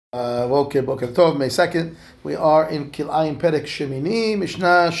Okay, Boker Tov, May 2nd. We are in kilayim Perek Shemini,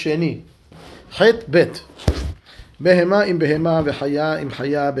 Mishnah Sheni. Chet Bet. Behema im behema, v'chaya im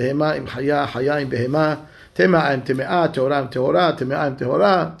chaya, behema im chaya, chaya im behema, teme'a im teme'a, teora im teora, teme'a im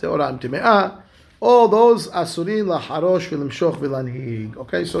teora, teora im teme'a. All those asurin laharosh v'limshoch v'lanhig.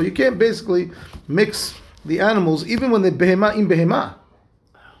 Okay, so you can't basically mix the animals, even when they're behema im behema.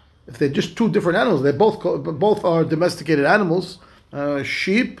 If they're just two different animals, they both are domesticated animals.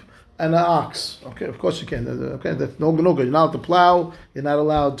 Sheep and an ox. Okay, of course you can. Okay, that's no good. You're not allowed to plow. You're not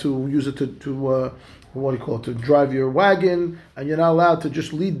allowed to use it to what do you call it? To drive your wagon, and you're not allowed to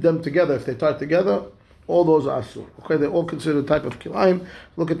just lead them together. If they tie together, all those are asur. Okay, they're all considered a type of kilayim.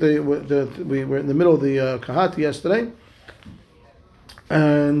 Look at we were in the middle of the kahati yesterday,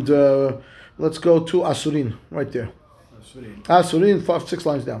 and let's go to asurin right there. Asurin, 6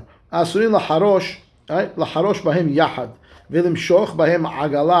 lines down. Asurin laharosh, right? Laharosh bahem yahad. V'limshoch bahem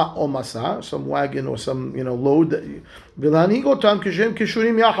agala o masa, some wagon or some load. V'lanigo otam kishem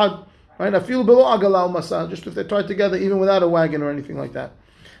kishurim yahad, right? I feel below agala o masa, just if they're tied together, even without a wagon or anything like that.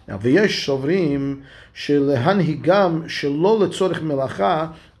 Now v'yesh sovrim shelehanhigam shelo letzorich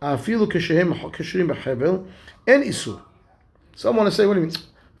melacha afilu kishem kishurim b'hevel en isur. Some want to say, what do you mean?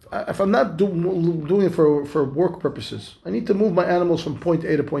 If I'm not doing it for work purposes, I need to move my animals from point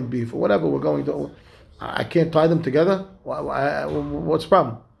A to point B for whatever we're going to. I can't tie them together. What's the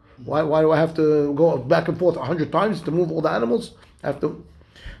problem? Why do I have to go back and forth 100 times to move all the animals? I have to.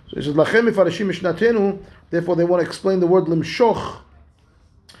 So he says, "Lachem mifarashim mishnatenu." Therefore, they want to explain the word limshoch.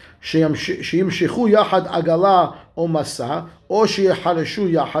 Sheyimshechu yachad agala o masa, or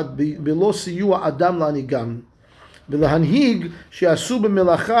sheyeharashu yachad below siyua adam lanigam. V'lahanhig sheyasu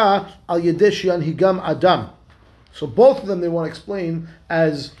b'melacha al yedei sheyanhigam adam. So both of them they want to explain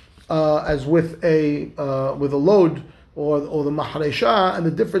as with a load or the mahresha, and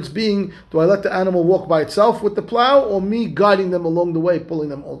the difference being, do I let the animal walk by itself with the plow, or me guiding them along the way, pulling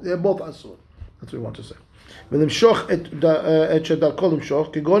them all? They're both asur. That's what we want to say. V'limshoch et shedarko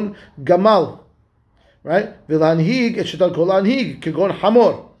limshoch kegon gamal, right? V'lanhig et shedarko lanhig kegon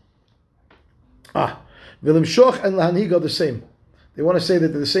hamor. V'limshoch and lanhig are the same. They want to say that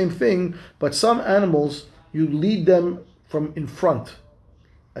they're the same thing, but some animals you lead them from in front.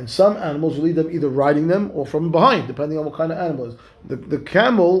 And some animals will lead them either riding them or from behind, depending on what kind of animal it is. The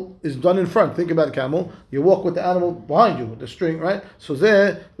camel is done in front. Think about a camel. You walk with the animal behind you, with the string, right? So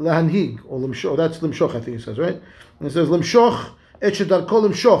there, lahanhig, or limshoch. That's limshoch, I think it says, right? And it says, limshoch, et shedarko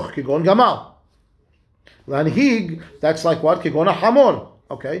limshoch, kigon gamal. Lahanhig, that's like what? Kigon hamor.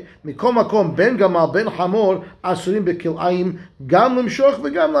 Okay, mikom makom ben gamal ben hamor asurim bekilayim gam limshoch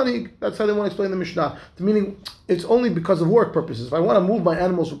v'gam lanig. That's how they want to explain the Mishnah. Meaning, it's only because of work purposes. If I want to move my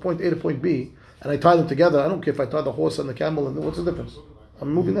animals from point A to point B and I tie them together, I don't care if I tie the horse and the camel. And what's the difference?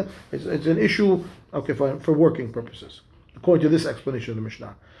 I'm moving that. It's an issue. Okay, for working purposes, according to this explanation of the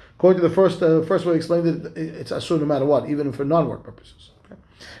Mishnah. According to the first way I explained it, it's asur no matter what, even for non-work purposes.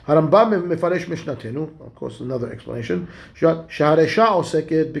 Harambam mefaresh mishnatenu, of course, another explanation. Shaharesha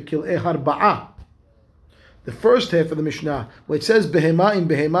oseket bekil'e harba'a. The first half of the Mishnah, where it says behema im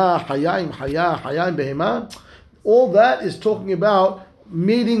behema, haya im haya, haya im behema, all that is talking about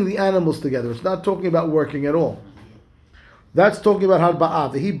mating the animals together. It's not talking about working at all. That's talking about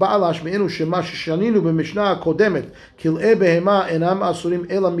harba'a. Vehi ba'alash me'enu shema shaninu b'mishnah kodemet kil'e behema enam asurim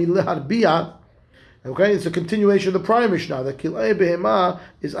ela mileharbiyah. Okay, it's a continuation of the prior Mishnah that kilay behema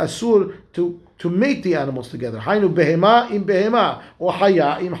is asur to mate the animals together. Hainu behema im behema, or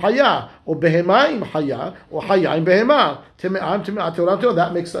haya im haya, or behema im haya, or haya im behema. Teme'am teme'at teoram.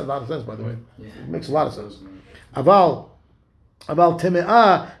 That makes a lot of sense, by the way. It makes a lot of sense. Aval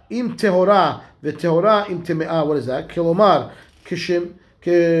teme'ah im tehora ve'tehora im teme'ah. What is that? Kilomar kishem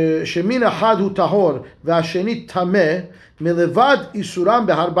shemin ahad hu tahor ve'asheni tameh. Melevad isuram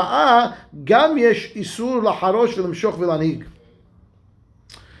beharba'a gam yesh isur laharosh v'limshoch v'lanhig.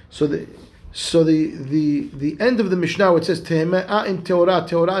 So the end of the Mishnah, where it says teme'a im teora,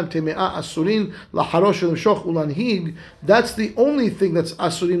 teora im teme'a asurin laharosh v'limshoch v'lanhig. That's the only thing that's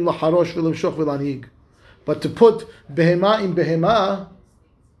asurin laharosh v'limshoch v'lanhig. But to put behema im behema,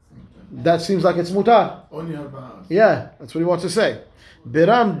 that seems like it's mutar. Only harba'a. Yeah, that's what he wants to say.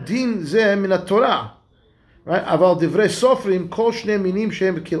 Beram din ze min Torah. Right? Aval divrei sofrim kol shnei minim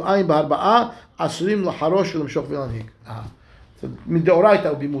shehem kilayim b'harba'a asurim laharosh v'limshoch v'lanhig. So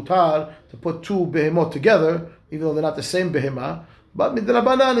midoraita would be mutar to put two behemot together, even though they're not the same behemah. But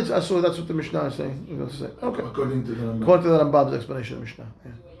midrabanan it's asur. That's what the Mishnah is saying. Okay. According to the Rambam's explanation of Mishnah.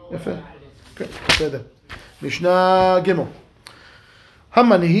 Yeah. Okay. Mishnah Gimel.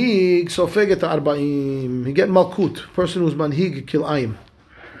 Hamanhig sofeg et arba'im. He get malkut. Person who's manhig kilayim.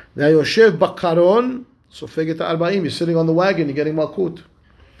 והיושב בקרון, סופג את ה-40. You're sitting on the wagon, you're getting מלכות.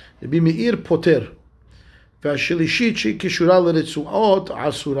 רבי מאיר פוטר. והשלישית שהיא קשורה לרצועות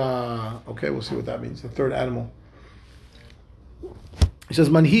אסורה. Okay, we'll see what that means. The third animal. He says,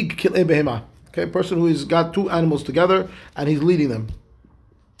 מנהיג כלאי בהמה. Okay, a person who has got two animals together and he's leading them.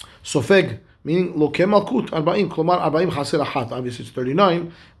 סופג, meaning לוקה מלכות 40, כלומר 40 חסר אחת. Obviously it's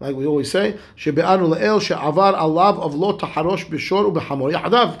 39, like we always say. שבאנו לאל שעבר עליו of לא תחרוש בשור ובחמור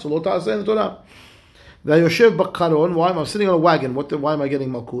יחדיו. So לא תעשה נתונה. והיושב בקרון, why am I sitting on a wagon? Why am I getting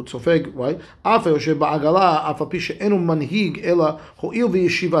מלכות? סופג, why? אף היושב בעגלה, אף על פי שאינו מנהיג, אלא הואיל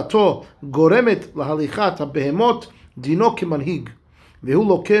וישיבתו גורמת להליכת הבהמות, דינו כמנהיג. והוא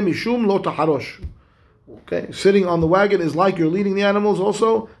לוקה משום לא תחרוש. Okay, sitting on the wagon is like you're leading the animals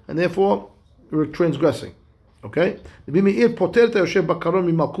also, and therefore you're transgressing. Okay? רבי מאיר פוטר את היושב בקרון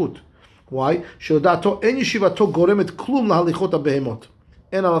ממלכות. Why? שלדעתו אין ישיבתו גורמת כלום להליכות הבהמות.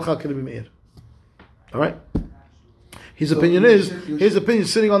 אין הלכה כרבי מאיר. All right. His opinion is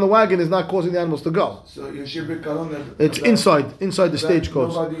sitting on the wagon is not causing the animals to go. So it's inside the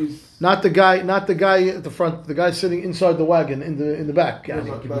stagecoach. Not the guy at the front. The guy sitting inside the wagon in the back.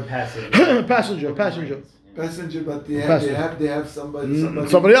 Passenger. Passenger, but they have somebody.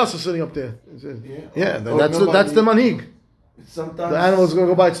 Somebody else is sitting up there. Yeah, that's the manhig. Sometimes the animal is going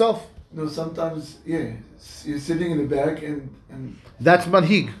to go by itself. No, sometimes you're sitting in the back and that's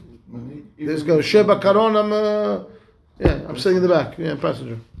manhig. There's go Sheba Karon. I'm sitting in the back. Yeah,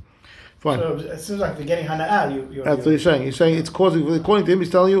 passenger. Fine. So it seems like they're getting hana'ah. That's what he's saying. He's saying it's causing. According to him, he's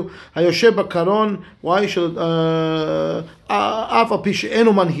telling you Hayosheba Karon. Why should Afa Pish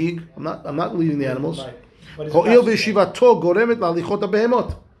Enu Manhig? I'm not leading the animals. Ho'il v'yeshivato goremet la'alichot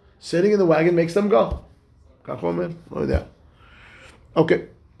ha'behemot. Sitting in the wagon makes them go. Look at that. Okay.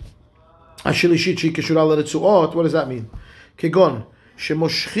 Ashilishit she keshura l'retzuot. What does that mean? Kegon.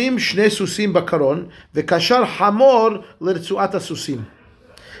 שמושכים שני סוסים בקרון, וקשר חמור לרצועת הסוסים.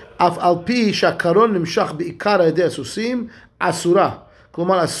 אף על פי שהקרון נמשך בעיקר על ידי הסוסים, אסורה.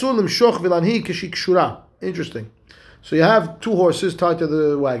 כלומר, אסור למשוך ולהנהיג כשהיא קשורה. Interesting. So you have two horses tied to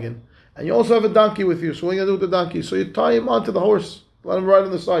the wagon, and you also have a donkey with you. So what are you going to do with the donkey? So you tie him onto the horse. Let him ride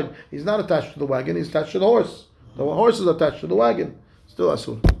on the side. He's not attached to the wagon, he's attached to the horse. The horse is attached to the wagon. Still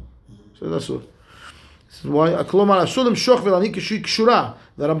asur. Still asur. This is why, כלומר, אסור למשוך ולהנהיג כשהיא קשורה.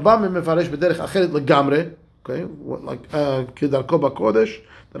 והרמב"ם מפרש בדרך אחרת לגמרי, okay, like כדרכו בקודש.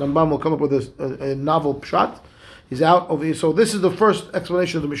 The Rambam will come up with a novel pshat. He's out over here. So this is the first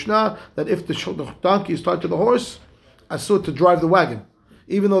explanation of the Mishnah, that if the donkey is tied to the horse, asur to drive the wagon.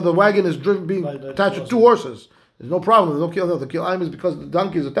 Even though the wagon is being attached to two horses. There's no problem. There's no kilayim. The kilayim is because the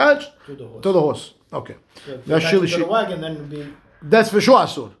donkey is attached to the horse. Okay. So if that's to the wagon, then it would be... That's for sure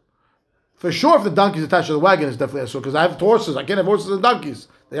asur. For sure, if the donkey is attached to the wagon, it's definitely asur. Because I have horses. I can't have horses and donkeys.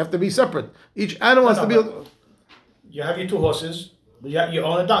 They have to be separate. Each animal has to be... You have your two horses. You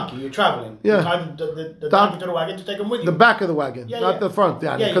own a donkey. You're traveling. Yeah. You tie the donkey to the wagon to take him with you. The back of the wagon, not the front.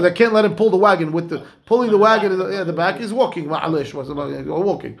 Yeah, because I can't let him pull the wagon with the pulling the wagon. The back is walking.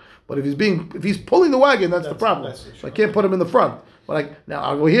 Walking. But if he's pulling the wagon, that's the problem. So I can't put him in the front. But now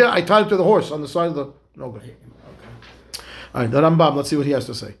I'll go here. I tie him to the horse on the side of the. No good. Okay. All right, the Rambam. Let's see what he has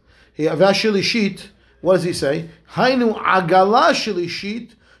to say. Shilishit. What does he say? Hainu agala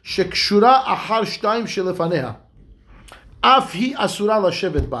shilishit shekshura achar shtayim shelefaneha. Af hi asura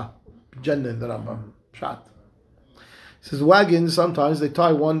lashevet ba. Jannah, the Rambam. Pshat. He says wagons, sometimes they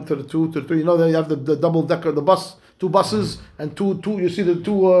tie one to the two to the three. You know, they have the double decker, the bus, two buses, and two. You see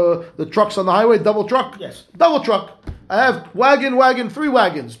the trucks on the highway, double truck? Yes. Double truck. I have wagon, three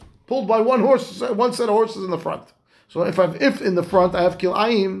wagons, pulled by one set of horses in the front. So if in the front I have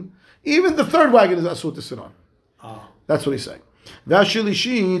kilayim, even the third wagon is asur to sit on. That's what he's saying.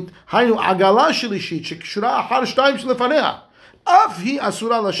 והשלישית, היינו עגלה שלישית שקשורה אחר שתיים שלפניה. אף היא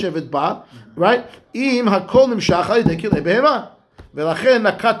אסורה לשבת בה, right? אם הכל נמשך על ידי כלי בהמה. ולכן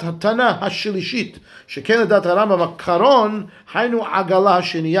נקט התנא השלישית, שכן לדעת הרמב"ם הקרון, היינו עגלה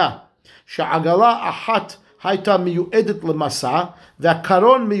השנייה. שעגלה אחת הייתה מיועדת למסע,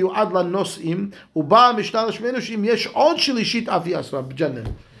 והקרון מיועד לנוסעים, ובאה המשנה לשמנו שאם יש עוד שלישית אף היא אסורה בג'נן.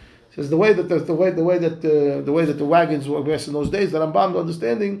 Says the way that the wagons were dressed in those days, that Rambam's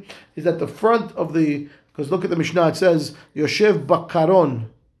understanding is that the front of because look at the Mishnah, it says Yoshev Bakaron.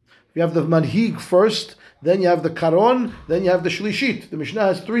 You have the manhig first, then you have the karon, then you have the shlishit. The Mishnah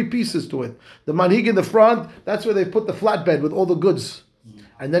has three pieces to it. The manhig in the front, that's where they put the flatbed with all the goods,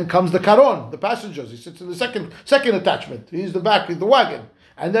 and then comes the karon, the passengers. He sits in the second attachment. He's the back, he's the wagon.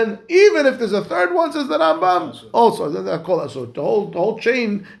 And then, even if there's a third one, says the Rambam, also, then I call asur. The whole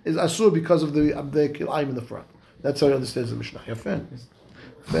chain is asur because of the kilayim in the front. That's how he understands the Mishnah. Yafeh.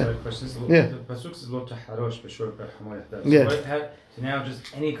 Sorry, question. Yeah. The pasuk is lo taharosh b'shor b'hamor yahdad. Yeah. So now just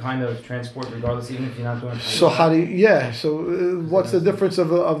any kind of transport, regardless, even if you're not doing. So how do you, what's the difference of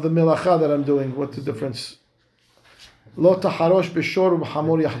the milacha that I'm doing? What's the difference? Lo taharosh b'shor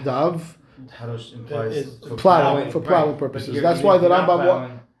b'hamor yahdav. Taharosh implies For plowing purposes. That's why the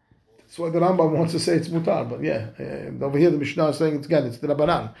Rambam. That's why the Rambam wants to say it's mutar, but over here the Mishnah is saying it's the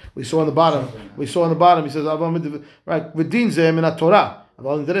Rabbanan. We saw on the bottom. He says, right, v'din zeh min Torah.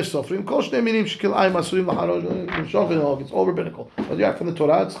 It's all rabbinical. But from the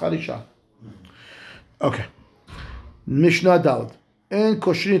Torah, it's charisha. Okay. Mishnah Daled. En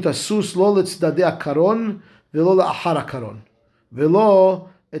koshrin et hasus lo letzadei hakaron velo le'achar hakaron velo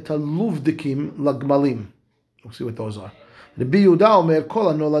et haluvdikim lagmalim. We'll see what those are. Rabbi Yehuda Omer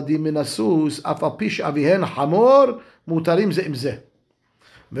kol hanoladim min hasus af al pi she'avihen hamor mutarim ze im ze.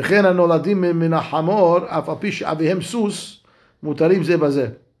 V'chen hanoladim min hamor af al pi she'avihem sus mutarim ze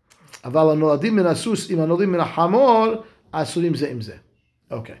baze. Aval hanoladim min hasus im hanoladim min hamor asurim ze im ze.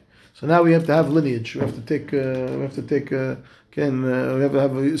 Okay. So now we have to have lineage. We have to take. We have to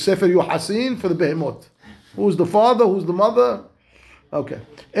have a Sefer Yohasin for the behemoth. Who's the father? Who's the mother? Okay.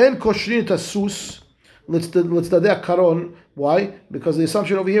 En koshrin tasus. Let's tadeh karon. Why? Because the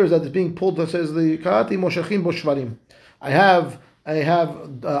assumption over here is that it's being pulled. That says the karati moshachim bo shvarim. I have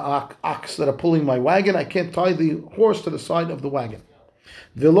ox that are pulling my wagon. I can't tie the horse to the side of the wagon.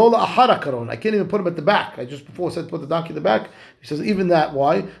 Velola ahara karon. I can't even put him at the back. I just before said put the donkey at the back. He says even that.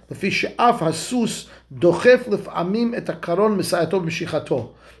 Why? The fish af hasus dochef lefamim et karon misayato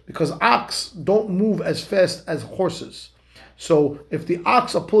b'shichato. Because ox don't move as fast as horses. So if the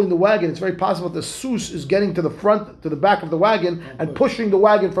ox are pulling the wagon, it's very possible that the sus is getting to the front, to the back of the wagon and pushing the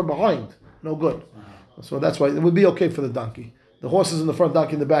wagon from behind. No good. So that's why it would be okay for the donkey. The horse is in the front,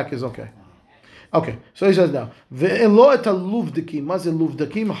 donkey in the back is okay. Okay, so he says now, ve'elo et haluvdikim. What's the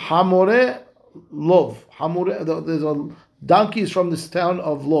luvdikim? Hamore lov. Hamore. There's a donkey is from this town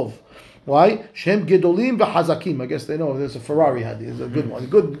of Lov. Why? Shem gedolim v'hazakim. I guess they know. There's a Ferrari had. It's a good one.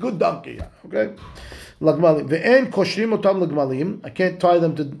 Good donkey. Okay. Lagmalim. Ve'en koshrim otam lagmalim. I can't tie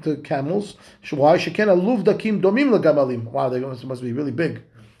them to camels. Why? Sheken haluvdikim domim lagmalim. Wow, they must be really big.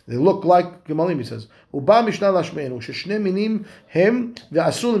 They look like gemalim. He says. Uba mishnah lashmeinu sheshne minim hem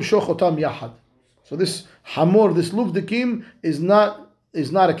ve'asul imshoch otam yahad. So this hamor, this luvdikim is not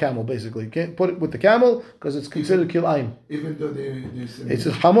a camel. Basically, you can't put it with the camel because it's considered kilayim. Even though It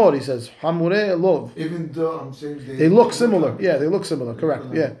says hamor. He says hamore lov. Even though I'm saying they look similar. Yeah, they look similar. Correct.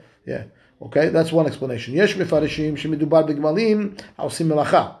 Yeah. Okay, that's one explanation. Yesh mefarishim shemidubar begmalim ha'osim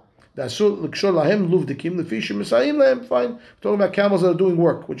melacha. Da'asur l'kshor lahem luvdikim lefi shemisayim lahem. Fine. We're talking about camels that are doing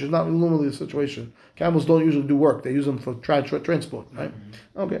work, which is not normally the situation. Camels don't usually do work. They use them for transport. Right?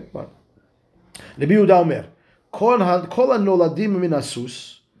 Okay, fine. Rabbi Yehuda Omer, kol hanoladim min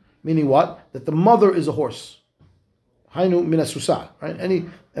hasus, meaning what? That the mother is a horse. Hainu min hasusa, right?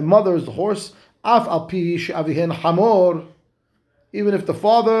 A mother is the horse. Af al pi she'avihen hamor, even if the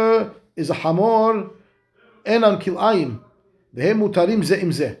father is a hamor, enan kilayim, vehem mutarim ze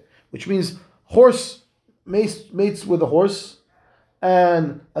im ze, which means horse mates with a horse,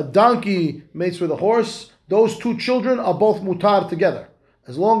 and a donkey mates with a horse. Those two children are both mutar together.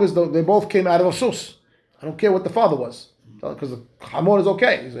 As long as they both came out of a sus. I don't care what the father was. Because the hamor is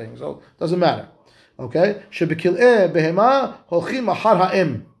okay, he's saying. So it doesn't matter. Okay? Shebekil'eh behema holchim ahar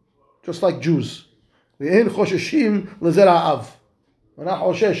ha'em. Just like Jews. Ve'en chosheshim lezera ha'av. We're not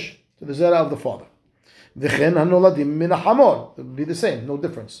choshesh to the zera of the father. V'chen hanoladim min hamor. It would be the same, no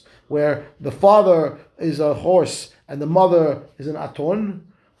difference. Where the father is a horse and the mother is an aton,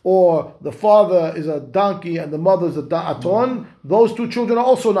 or the father is a donkey and the mother is a aton, those two children are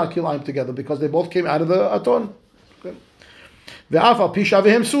also not kilayim together because they both came out of the aton. Ve'af al pi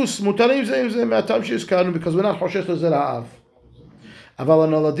she'avihem sus mutarim ze im ze me'atam she'izkarnu, because we're not choshesh lezer ha'av. Aval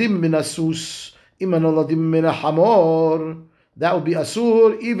hanoladim min hasus im hanoladim min hamor, that would be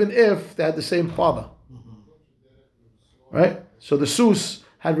asur even if they had the same father. Right? So the sus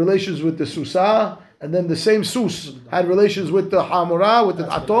had relations with the susa, and then the same sus had relations with the hamora, with the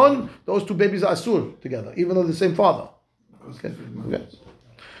aton. Those two babies are asur together, even though the same father. Okay.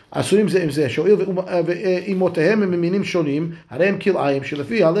 Asurim ze im ze. Sho'il ve'imotehem miminim shonim, hareim kilayim,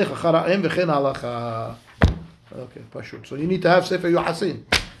 shelefi halech achara'em v'chen halacha. Okay, pashut. So you need to have Sefer Yohasin.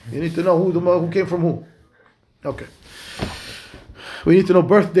 You need to know who came from who. Okay. We need to know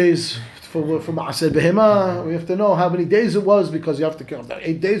birthdays for Ma'aseh Behema. We have to know how many days it was, because you have to count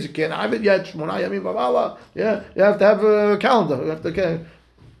 8 days. You can't have it yet. Shmona Yamim Bavala. Yeah, you have to have a calendar. You have to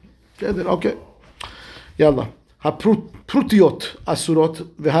okay. Yalla. הפרוטיות אסורות,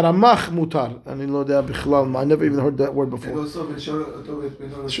 והרמח מותר. אני לא יודע בכלל, I never even heard that word And before. also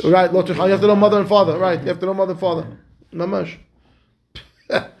Right, לא תאכל, you have to know mother and father, right, you have to know mother and father. ממש.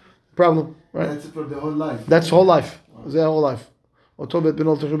 Problem, right? That's for the whole life. That's whole life. זה whole life. אותו בית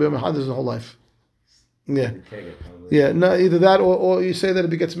בנו תאכל ביום אחד is the whole life. Yeah. Yeah, no, either that or you say that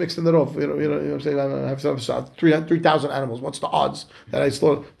it gets mixed in the rov. You know what I'm saying? I have 3,000 animals. What's the odds that I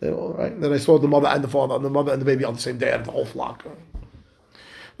slaughter, right? That I slaughter the mother and the father, and the mother and the baby on the same day out of the whole flock?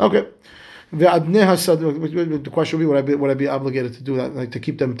 Okay. The question would be, would I be obligated to do that, like to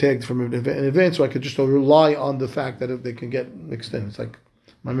keep them tagged from in advance, so I could just rely on the fact that they can get mixed in? It's like,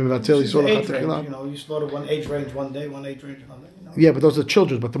 you slaughter one age range one day, one age range another. Yeah, but those are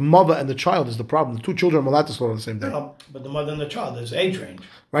children. But the mother and the child is the problem. The two children are allowed to slaughter on the same day. No, but the mother and the child, there's age range.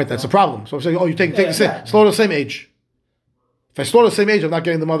 Right, that's the problem. So I'm saying, you take the same, slaughter the same age. If I slaughter the same age, I'm not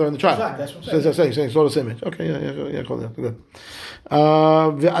getting the mother and the child. Exactly, that's what I'm saying. Saying slaughter the same age. Okay, yeah, good.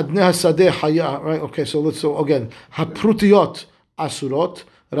 Ve'adnei hasadeh haya. Right. Okay, so again, haprutiyot asurot,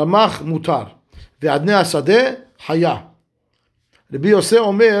 ramach mutar. Ve'adnei hasadeh haya. Rabbi Yosef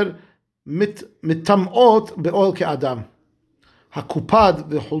Omer mitamot be'ol ke'adam. הקופד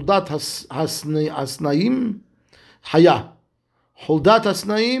וחולדת הסנאים חיה. חולדת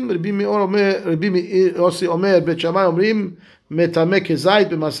הסנאים, רבי יוסי אומר, בית שמאי אומרים, מטמא כזית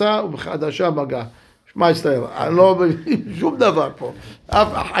במסע ובחדשה מגע. שמע ישראל, אני לא מבין שום דבר פה.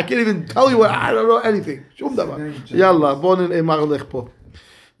 I can't even tell you what, I don't know anything. שום דבר. יאללה, בואו נראה מה הולך פה.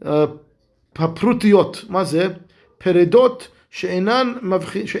 הפרוטיות, מה זה? פרדות שאין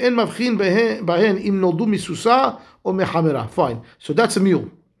מבחין בהן אם נולדו מסוסה או מחמרה. Fine. So that's a mule.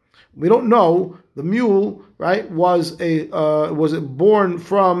 We don't know the mule, right, was it born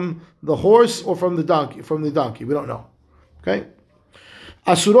from the horse or from the donkey? From the donkey. We don't know. Okay?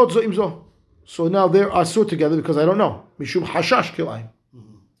 Asurot zo imzo. So now they're asur together because I don't know. Mishum hashash kilayim.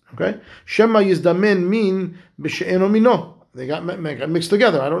 Okay? Shema yizdamen min b'she'eno mino. They got mixed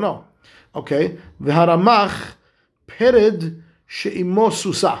together. I don't know. Okay? V'haramach pered she'imo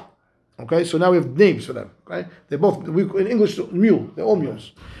susa. Okay, so now we have names for them. Okay, they both in English mule. They're all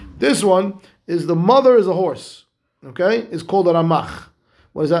mules. This one is the mother is a horse. Okay, it's called a ramach.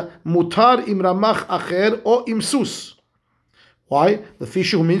 What is that? Mutar im ramach acher or im sus. Why? The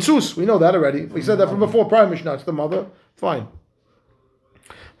fish who means sus. We know that already. We said that from before. Prior Mishnah. It's the mother. Fine.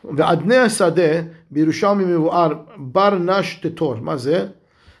 ועדני השדה בירושלמי מבואר בר נש תתור. מה זה?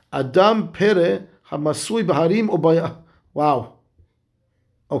 אדם פרא המצוי בהרים או בים. Wow.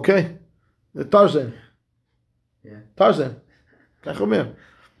 Okay. The Tarzan. Yeah. Tarzan. כך אומר.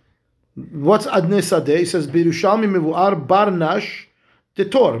 What's Adnei Sadeh? He says, בירושלמי מבואר בר נש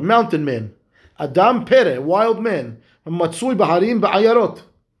תתור. Mountain man. אדם פרא, wild man. המצוי בהרים בעיירות.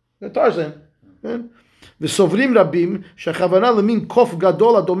 The Tarzan. כן? וסוברים רבים שהכוונה למין קוף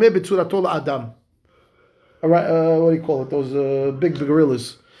גדול הדומה בצורתו לאדם. What do you call it? Those big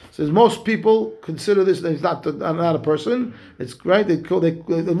gorillas. Says most people consider this it's not a person. It's right. It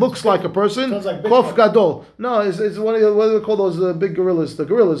looks like a person. Like Kof gadol. No, it's one of the, what do they call those big gorillas? The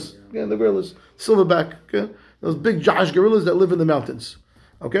gorillas. Yeah, the gorillas. Silverback. Okay, those big Josh gorillas that live in the mountains.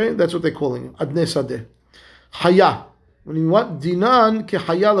 Okay, that's what they're calling Adnei Sadeh. Haya. When you want dinan ke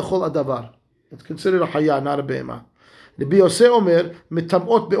haya lechol adavar. It's considered a haya, not a be'ema. Rabbi Yosef Omer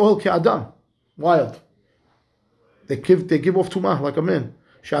mitamot be'ol ke adam. Wild. They give off tumah like a man.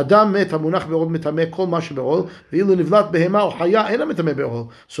 שאדם מת המונח בעול מטמא כל מה שבעול ואילו נבלת בהמה או חיה אינה מטמא בעול.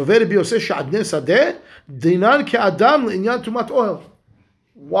 סובר רבי יוסף שעדני שדה דינן כאדם לעניין טומאת אוהל.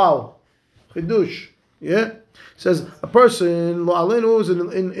 Wow. חידוש. Yeah? Says a person לא עלינו is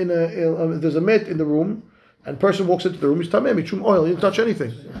there's a מת in the room and a person walks into the room, he's tameh mitzum oil, he didn't touch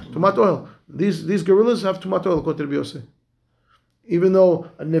anything. Tumat oil. These gorillas have tumat oil according to Rabbi Yosef. Even though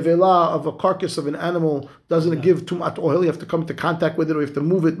a nevela of a carcass of an animal doesn't give tumat oil, you have to come into contact with it, or you have to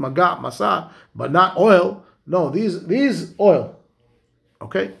move it, maga, masa, but not oil. No, these oil.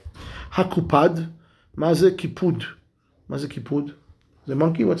 Okay? Hakupad, maze kipud. Maze kipud? The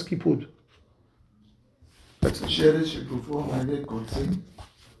monkey, what's kipud?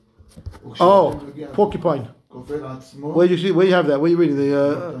 Oh, porcupine. Where you have that? Where you reading?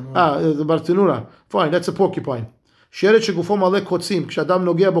 The Bartanura. Fine, that's a porcupine. שרץ שגופו מלא קוצים, כשאדם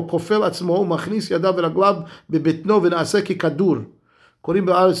נוגע בו כופל עצמו, הוא מכניס ידיו ורגליו בבטנו ונעשה ככדור. קוראים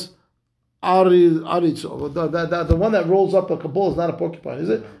בארץ אריץ. The one that rolls up like a ball is not a porcupine, is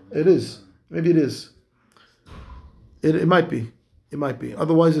it? It is. Maybe it is. It might be. It might be.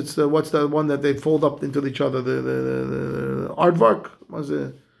 Otherwise, it's what's the one that they fold up into each other? The aardvark? What's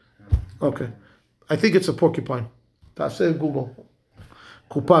it? Okay. I think it's a porcupine. Say Google.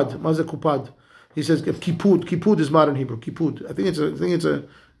 Kupad. מה זה קופד? He says kipud. Kipud is modern Hebrew. Kipud. I think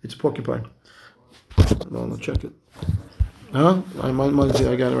it's a porcupine. No, let's check it. Huh? I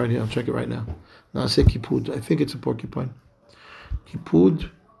got it right here. I'll check it right now. Now I say kipud. I think it's a porcupine. Kipud.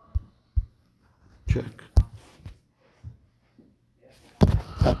 Check.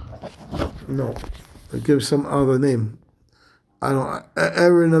 No, it gives some other name. I don't.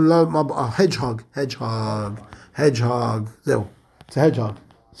 Aaron, hedgehog. There. It's a hedgehog.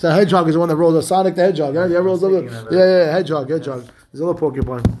 So a hedgehog is the one that rolls. Sonic the Hedgehog. Yeah, rolls over. Yeah. Hedgehog. There's a little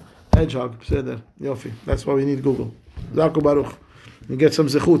porcupine. Hedgehog. Say that. Yofi. That's why we need Google. Zaku Baruch. You get some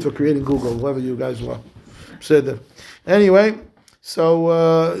zechut for creating Google, whoever you guys were. Say that. Anyway,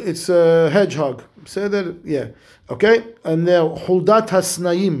 so it's a hedgehog. Say that. Yeah. Okay. And now huldat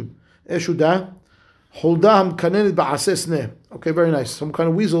hasnaim. Eshuda. Hulda hamkanenet ba'aseh sneh. Okay, very nice. Some kind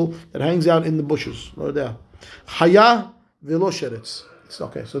of weasel that hangs out in the bushes. Over there. Haya velo sheretz.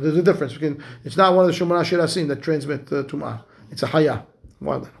 Okay, so there's a difference. It's not one of the Shomana Shirasim that transmit Tum'ah. It's a Haya.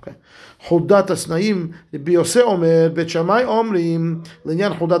 Well, okay. Huldat Asnaim, Rabbi Yosef Omer, Bet Shammai Omrim,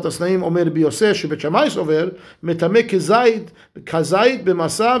 Linyan Huldat Asnaim Omer Rabbi Yosef, she Bet Shammai Sover, Metame Kezayid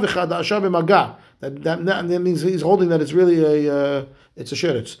B'masa V'chadasha B'maga. That means he's holding that it's really it's a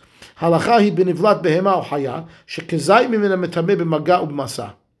sheretz. Halacha hi b'nivlat behema o haya, shekezayid mimena metame b'maga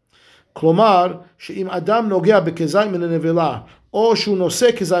u'b'masa. כלומר, שאם אדם נוגע בכזית מן הנבלה, או שהוא נושא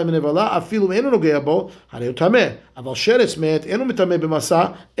כזית מן הנבלה, אפילו אינו נוגע בו, הרי הוא טמא. אבל שרץ מת אינו מטמא במסע,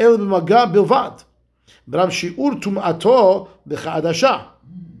 אלא במגע בלבד. ברם שיעור טומאתו בחדשה.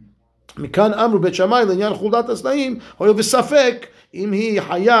 מכאן אמרו בית שמאי לעניין חולדת הסנאים, הואיל וספק אם היא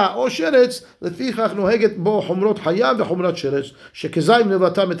חיה או שרץ, לפיכך נוהגת בו חומרות חיה וחומרות שרץ, שכזית מן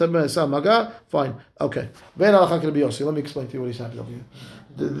הנבלתה מטמא במסע מגע, fine, okay. ואין הלכה כרבי יוסי, let me explain to you what he's having over here.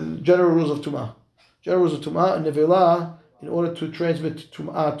 The general rules of Tum'ah. General rules of Tum'ah, and Nevela, in order to transmit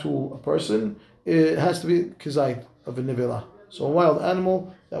Tum'ah to a person, it has to be Kizayit of a Nevela. So a wild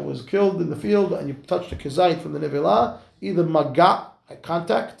animal that was killed in the field, and you touch the Kizayit from the Nevela, either Maga,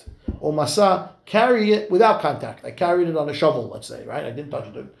 contact, or Masa, carry it without contact. I carried it on a shovel, let's say, right? I didn't touch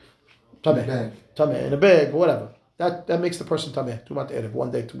it. Tameh, in a bag, or whatever. That makes the person Tameh. Tum'at Erev. One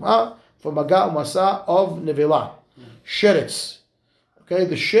day Tum'ah, for Maga or Masa of Nevela. Sheretz. Okay,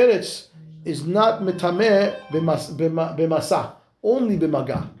 the sheretz is not metameh b'masa, only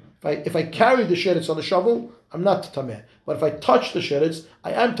b'maga. If I carry the sheretz on the shovel, I'm not tameh. But if I touch the sheretz,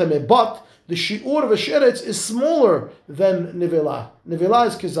 I am tameh. But the shi'ur of a sheretz is smaller than nivela. Nivela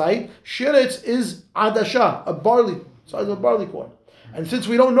is kizayit. Sheretz is adasha, size of a barley corn. And since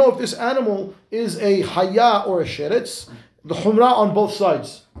we don't know if this animal is a haya or a sheretz, the chumrah on both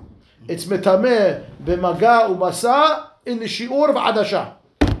sides. It's metameh b'maga u'masa, in the shi'ur of Adasha.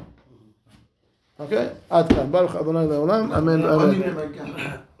 Okay? Adkan. Baruch Adonai Le'olam. Amen.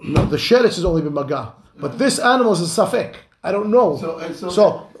 No, the sheretz is only b'maga. But this animal is a safek. I don't know.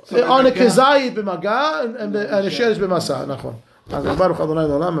 So on a kezayit b'maga and the sheretz b'masa. Nachon. Baruch Adonai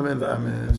Le'olam. Amen.